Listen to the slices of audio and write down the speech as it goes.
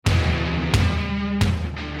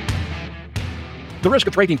The risk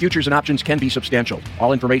of trading futures and options can be substantial.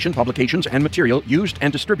 All information, publications, and material used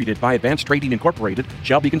and distributed by Advanced Trading Incorporated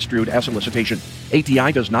shall be construed as solicitation.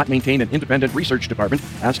 ATI does not maintain an independent research department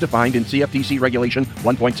as defined in CFTC Regulation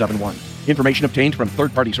 1.71. Information obtained from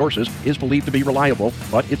third-party sources is believed to be reliable,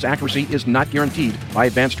 but its accuracy is not guaranteed by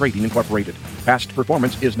Advanced Trading Incorporated. Past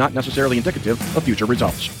performance is not necessarily indicative of future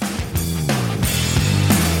results.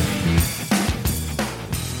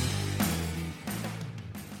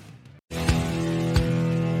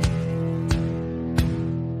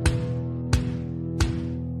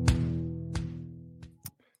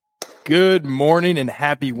 Good morning and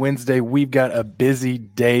happy Wednesday. We've got a busy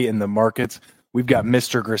day in the markets. We've got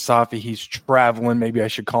Mr. Grisafi. He's traveling. Maybe I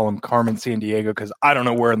should call him Carmen Sandiego because I don't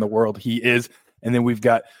know where in the world he is. And then we've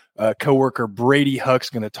got coworker Brady Huck's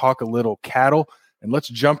going to talk a little cattle. And let's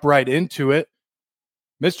jump right into it.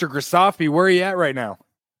 Mr. Grisafi, where are you at right now?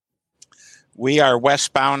 We are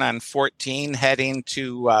westbound on 14 heading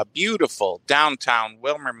to beautiful downtown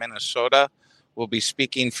Willmar, Minnesota. We'll be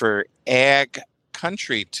speaking for Ag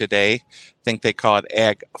Country today. I think they call it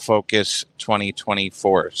Ag Focus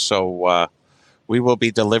 2024. So we will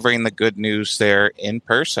be delivering the good news there in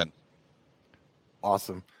person.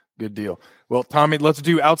 Awesome. Good deal. Well, Tommy, let's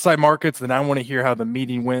do outside markets. Then I want to hear how the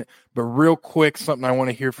meeting went. But real quick, something I want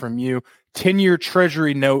to hear from you. 10-year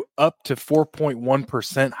Treasury note up to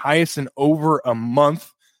 4.1%, highest in over a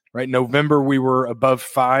month. Right? November, we were above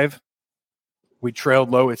 5. We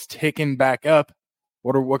trailed low. It's ticking back up.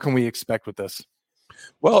 What can we expect with this?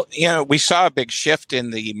 Well, we saw a big shift in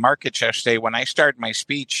the market yesterday. When I started my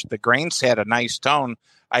speech, the grains had a nice tone.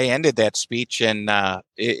 I ended that speech, and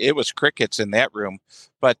it was crickets in that room.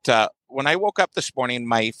 But when I woke up this morning,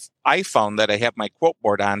 my iPhone that I have my quote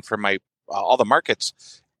board on for my all the markets,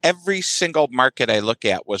 every single market I look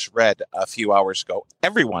at was red a few hours ago.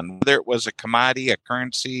 Everyone, whether it was a commodity, a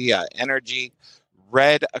currency, energy,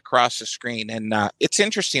 red across the screen. And it's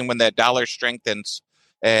interesting when that dollar strengthens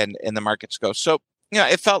and the markets go. So,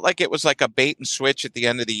 it felt like it was like a bait and switch at the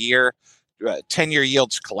end of the year. 10-year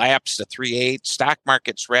yields collapse to 3.8. Stock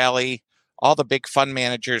markets rally. All the big fund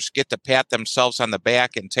managers get to pat themselves on the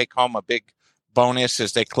back and take home a big bonus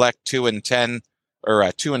as they collect 2 and 10 or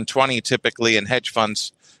 2 and 20 typically in hedge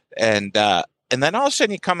funds. And then all of a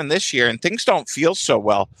sudden you come in this year and things don't feel so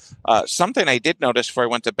well. Something I did notice before I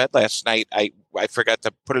went to bed last night, I forgot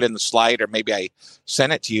to put it in the slide, or maybe I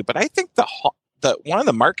sent it to you, but I think the one of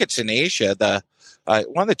the markets in Asia,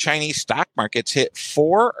 one of the Chinese stock markets hit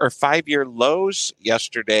 4 or 5 year lows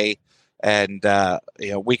yesterday. And,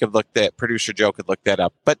 we could producer Joe could look that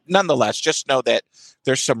up. But nonetheless, just know that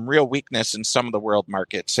there's some real weakness in some of the world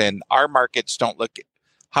markets, and our markets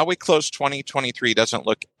how we close 2023 doesn't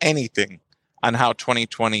look anything on how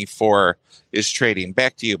 2024 is trading.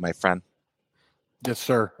 Back to you, my friend. Yes,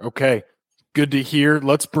 sir. Okay. Good to hear.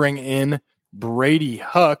 Let's bring in Brady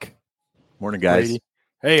Huck. Morning, guys. Brady.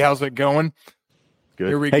 Hey, how's it going? Good.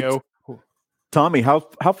 Here we go. Tommy, how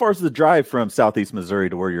far is the drive from Southeast Missouri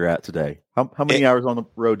to where you're at today? How many hours on the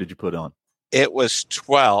road did you put on? It was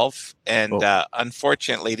 12, and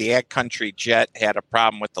unfortunately, the Ag Country jet had a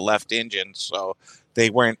problem with the left engine, so they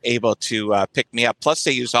weren't able to pick me up. Plus,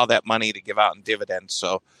 they used all that money to give out in dividends.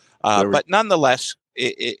 So, but nonetheless,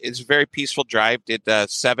 it's a very peaceful drive. Did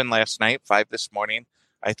 7 last night, 5 this morning.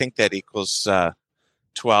 I think that equals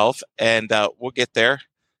 12, and we'll get there.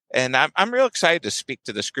 And I'm real excited to speak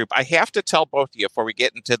to this group. I have to tell both of you before we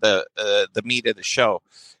get into the meat of the show,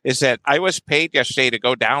 is that I was paid yesterday to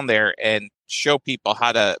go down there and show people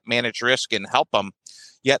how to manage risk and help them.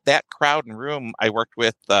 Yet that crowd and room I worked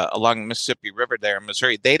with along the Mississippi River there in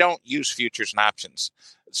Missouri, they don't use futures and options.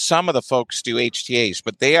 Some of the folks do HTAs,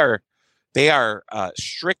 but they are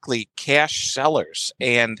strictly cash sellers.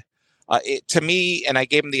 And to me, and I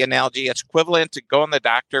gave them the analogy, it's equivalent to going to the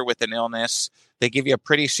doctor with an illness. They give you a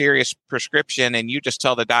pretty serious prescription, and you just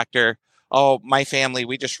tell the doctor, oh, my family,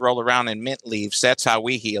 we just roll around in mint leaves. That's how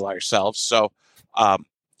we heal ourselves. So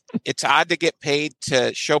it's odd to get paid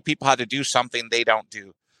to show people how to do something they don't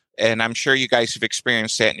do. And I'm sure you guys have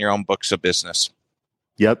experienced that in your own books of business.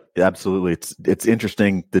 Yep, absolutely. It's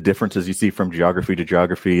interesting, the differences you see from geography to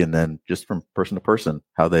geography, and then just from person to person,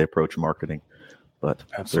 how they approach marketing. But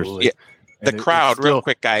absolutely. The crowd, real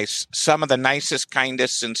quick, guys, some of the nicest,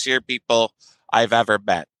 kindest, sincere people I've ever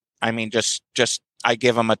met. I mean, just I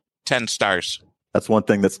give them 10 stars. That's one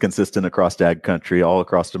thing that's consistent across Ag Country, all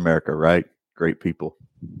across America, right? Great people.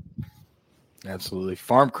 Absolutely.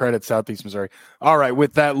 Farm Credit, Southeast Missouri. All right,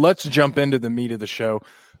 with that, let's jump into the meat of the show.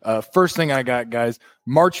 First thing I got, guys,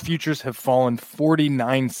 March futures have fallen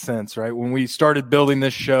 49 cents, right? When we started building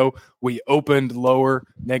this show, we opened lower,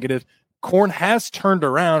 negative. corn has turned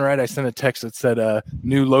around, right? I sent a text that said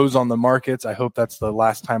new lows on the markets. I hope that's the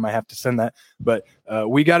last time I have to send that. But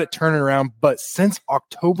we got it turning around. But since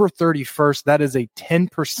October 31st, that is a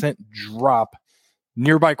 10% drop.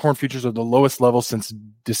 Nearby corn futures are the lowest level since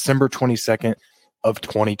December 22nd of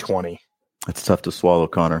 2020. That's tough to swallow,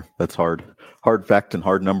 Connor. That's hard fact and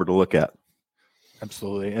hard number to look at.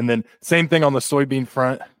 Absolutely. And then same thing on the soybean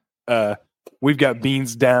front. We've got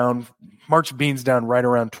beans down, March beans down right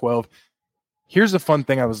around 12. Here's a fun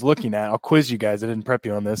thing I was looking at. I'll quiz you guys. I didn't prep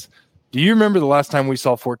you on this. Do you remember the last time we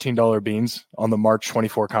saw $14 beans on the March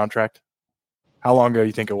 24 contract? How long ago do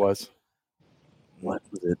you think it was? What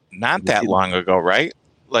was it? Not that long ago, right?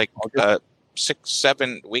 Like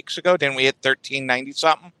 6-7 weeks ago. Didn't we hit 1390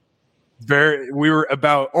 something? We were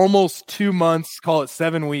about almost 2 months, call it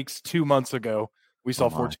 7 weeks, 2 months ago. We saw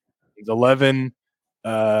 14, 11,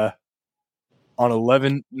 on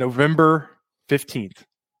 11 November 15th.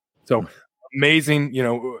 So amazing. You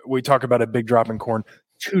know, we talk about a big drop in corn,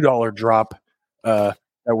 $2 drop that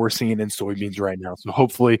we're seeing in soybeans right now. So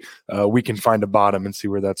hopefully we can find a bottom and see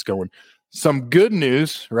where that's going. Some good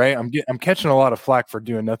news, right? I'm catching a lot of flack for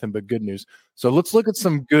doing nothing but good news. So let's look at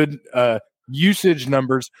some good usage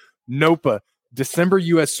numbers. NOPA, December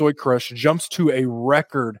U.S. soy crush jumps to a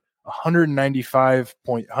record 195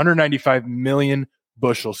 million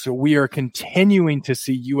bushels. So we are continuing to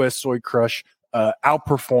see U.S. soy crush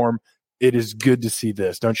outperform. It is good to see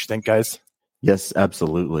this, don't you think, guys? Yes,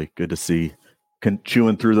 absolutely. Good to see.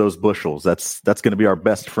 Chewing through those bushels. That's going to be our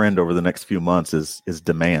best friend over the next few months is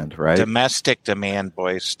demand, right? Domestic demand,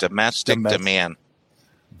 boys. Domestic demand.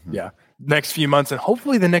 Yeah. Next few months and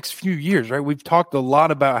hopefully the next few years, right? We've talked a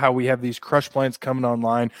lot about how we have these crush plants coming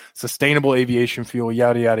online, sustainable aviation fuel,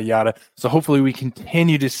 yada, yada, yada. So hopefully we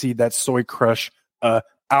continue to see that soy crush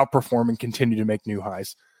outperform and continue to make new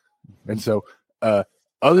highs. And so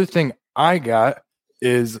other thing I got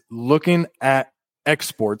is looking at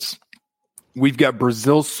exports. We've got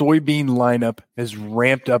Brazil's soybean lineup has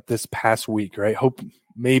ramped up this past week, right? Hope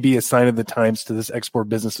maybe a sign of the times to this export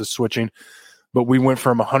business is switching. But we went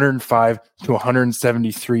from 105 to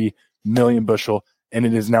 173 million bushel, and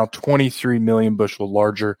it is now 23 million bushel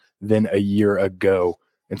larger than a year ago.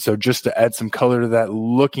 And so just to add some color to that,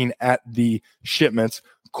 looking at the shipments,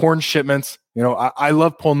 corn shipments, you know, I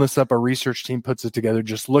love pulling this up. Our research team puts it together,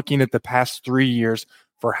 just looking at the past 3 years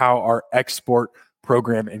for how our export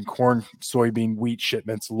program and corn, soybean, wheat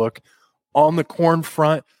shipments look. On the corn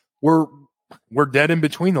front, we're dead in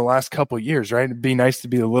between the last couple of years, right? It'd be nice to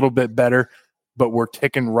be a little bit better, but we're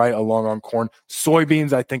ticking right along on corn.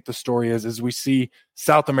 Soybeans, I think the story is we see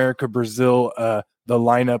South America, Brazil, the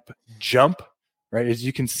lineup jump, right? As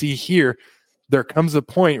you can see here, there comes a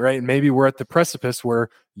point, right? And maybe we're at the precipice where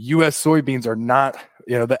U.S. soybeans are not,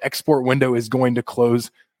 you know, the export window is going to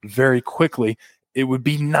close very quickly. It would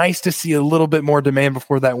be nice to see a little bit more demand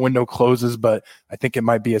before that window closes, but I think it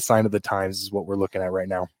might be a sign of the times is what we're looking at right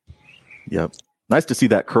now. Yep. Nice to see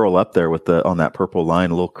that curl up there with on that purple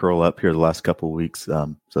line, a little curl up here the last couple of weeks.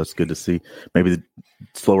 So it's good to see. Maybe the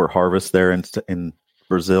slower harvest there in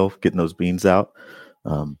Brazil, getting those beans out.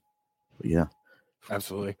 Yeah.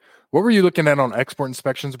 Absolutely. What were you looking at on export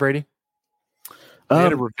inspections, Brady? They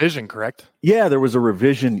had a revision, correct? Yeah, there was a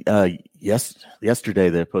revision. Yesterday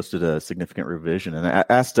they posted a significant revision, and I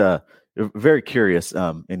asked. Very curious,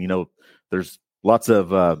 and you know, there's lots of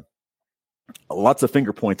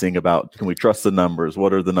finger pointing about, can we trust the numbers?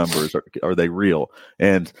 What are the numbers? Are they real?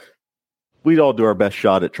 And we'd all do our best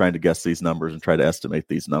shot at trying to guess these numbers and try to estimate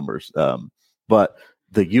these numbers. But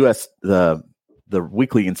the U.S. the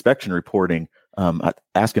weekly inspection reporting,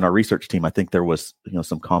 asking our research team, I think there was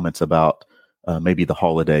some comments about maybe the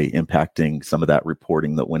holiday impacting some of that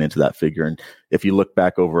reporting that went into that figure. And if you look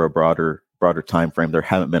back over a broader time frame, there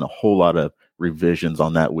haven't been a whole lot of revisions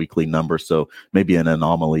on that weekly number. So maybe an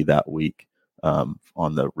anomaly that week on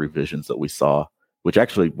the revisions that we saw, which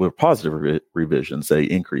actually were positive revisions. They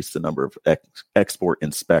increased the number of export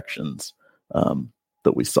inspections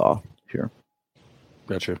that we saw here.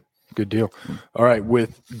 Gotcha. Good deal. All right.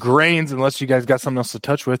 With grains, unless you guys got something else to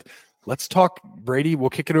touch with, let's talk, Brady. We'll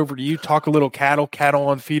kick it over to you. Talk a little cattle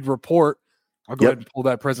on feed report. I'll go ahead and pull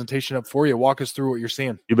that presentation up for you. Walk us through what you're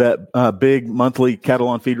seeing. You bet. Big monthly cattle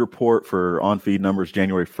on feed report for on feed numbers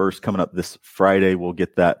January 1st coming up this Friday. We'll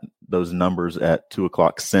get those numbers at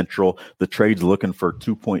 2:00 Central. The trade's looking for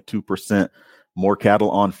 2.2% more cattle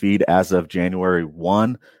on feed as of January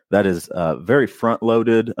 1. That is very front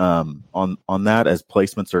loaded on that, as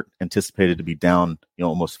placements are anticipated to be down,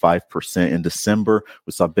 almost 5% in December.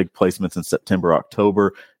 We saw big placements in September,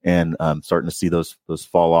 October, and starting to see those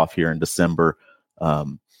fall off here in December.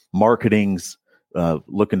 Marketings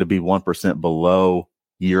looking to be 1% below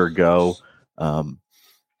year ago.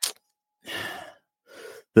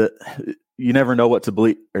 You never know what to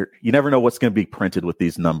believe, or you never know what's going to be printed with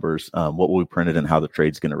these numbers, what will be printed and how the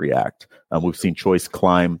trade's going to react. We've seen choice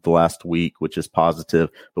climb the last week, which is positive,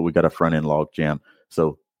 but we got a front end log jam.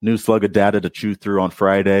 So new slug of data to chew through on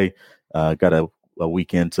Friday. Got a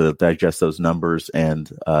weekend to digest those numbers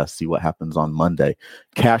and see what happens on Monday.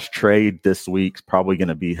 Cash trade this week's probably going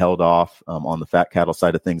to be held off on the fat cattle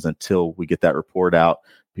side of things until we get that report out.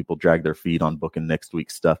 People drag their feet on booking next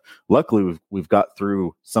week's stuff. Luckily, we've got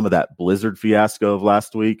through some of that blizzard fiasco of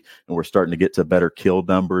last week, and we're starting to get to better kill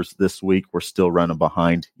numbers this week. We're still running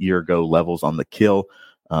behind year ago levels on the kill,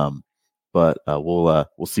 but we'll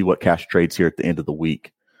see what cash trades here at the end of the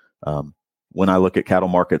week. When I look at cattle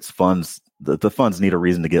markets, funds, the funds need a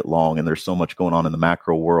reason to get long, and there's so much going on in the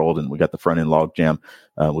macro world, and we got the front end log jam.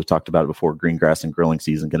 We talked about it before. Green grass and grilling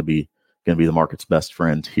season going to be the market's best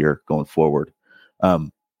friend here going forward.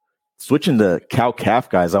 Switching to cow-calf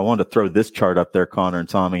guys, I wanted to throw this chart up there, Connor and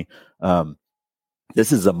Tommy.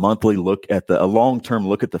 This is a monthly look at a long-term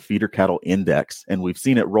look at the feeder cattle index, and we've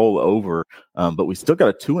seen it roll over, but we still got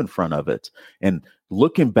a 2 in front of it. And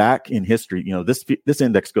looking back in history, this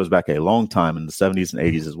index goes back a long time. In the 70s and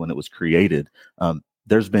 80s is when it was created.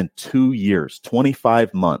 There's been 2 years,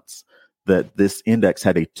 25 months that this index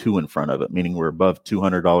had a 2 in front of it, meaning we're above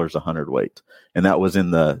 $200 a hundredweight, and that was in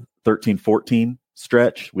the 13-14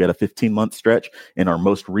 stretch. We had a 15-month stretch in our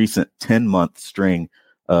most recent 10-month string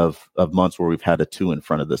of months where we've had a 2 in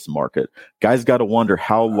front of this market. Guys got to wonder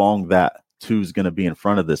how long that 2 is going to be in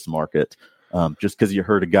front of this market. Just because you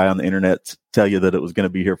heard a guy on the internet tell you that it was going to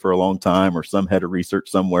be here for a long time, or some head of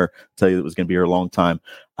research somewhere tell you it was going to be here a long time.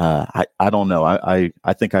 I don't know.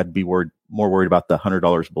 I think I'd be more worried about the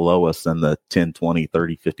 $100 below us than the $10, $20,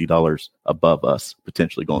 $30, $50 above us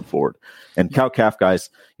potentially going forward. And cow-calf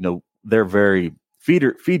guys, they're very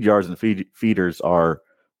feed yards and feeders are,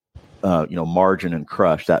 margin and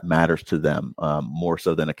crush that matters to them more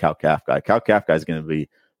so than a cow-calf guy. Cow-calf guy is going to be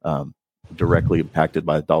directly impacted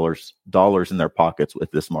by dollars in their pockets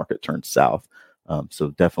if this market turns south.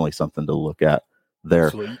 So definitely something to look at there.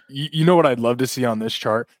 Absolutely. You know what I'd love to see on this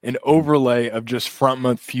chart? An overlay of just front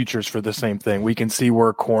month futures for the same thing. We can see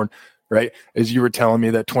where corn, right? As you were telling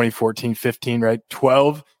me that 2014, 15, right?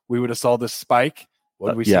 12, we would have saw this spike. What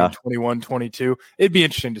did we see in 21, 22? It'd be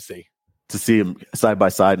interesting to see them side by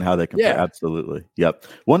side and how they compare. Yeah. Absolutely. Yep.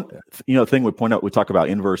 One, thing we point out, we talk about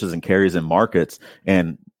inverses and carries in markets,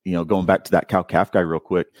 and, going back to that cow-calf guy real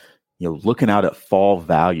quick, looking out at fall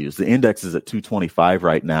values, the index is at 225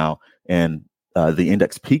 right now. And the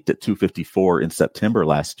index peaked at 254 in September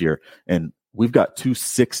last year. And we've got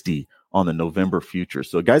 260 on the November future.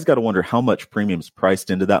 So guys got to wonder how much premiums priced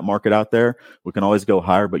into that market out there. We can always go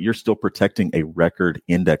higher, but you're still protecting a record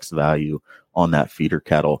index value on that feeder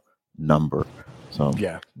cattle number. So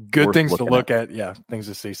yeah, good things to look at. Yeah, things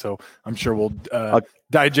to see. So I'm sure we'll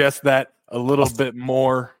digest that a little bit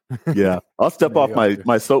more. Yeah, I'll step off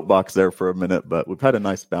my soapbox there for a minute, but we've had a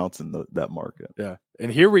nice bounce in that market. Yeah,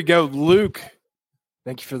 and here we go, Luke.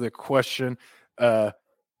 Thank you for the question.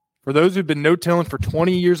 For those who've been no-tilling for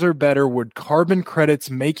 20 years or better, would carbon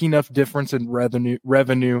credits make enough difference in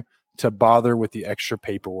revenue to bother with the extra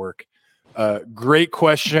paperwork? Great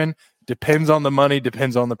question. Depends on the money,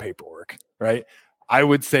 depends on the paperwork, right? I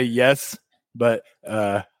would say yes, but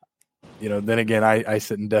then again, I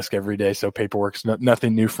sit in desk every day, so paperwork's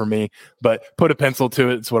nothing new for me. But put a pencil to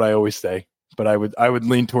it. It's what I always say. But I would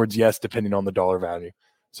lean towards yes, depending on the dollar value.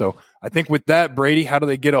 So I think with that, Brady, how do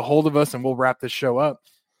they get a hold of us? And we'll wrap this show up.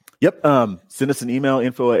 Yep. Send us an email,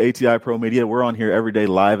 info@ATI Pro Media. We're on here every day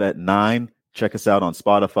live at 9. Check us out on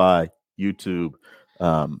Spotify, YouTube,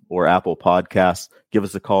 or Apple Podcasts. Give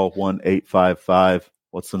us a call, 1-855.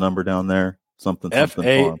 What's the number down there? Something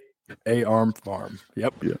farm. Arm Farm.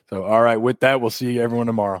 Yep. Yeah. So, all right. With that, we'll see everyone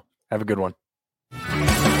tomorrow. Have a good one.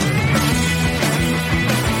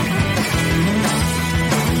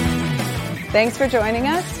 Thanks for joining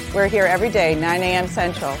us. We're here every day, 9 a.m.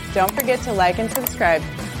 Central. Don't forget to like and subscribe.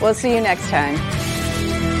 We'll see you next time.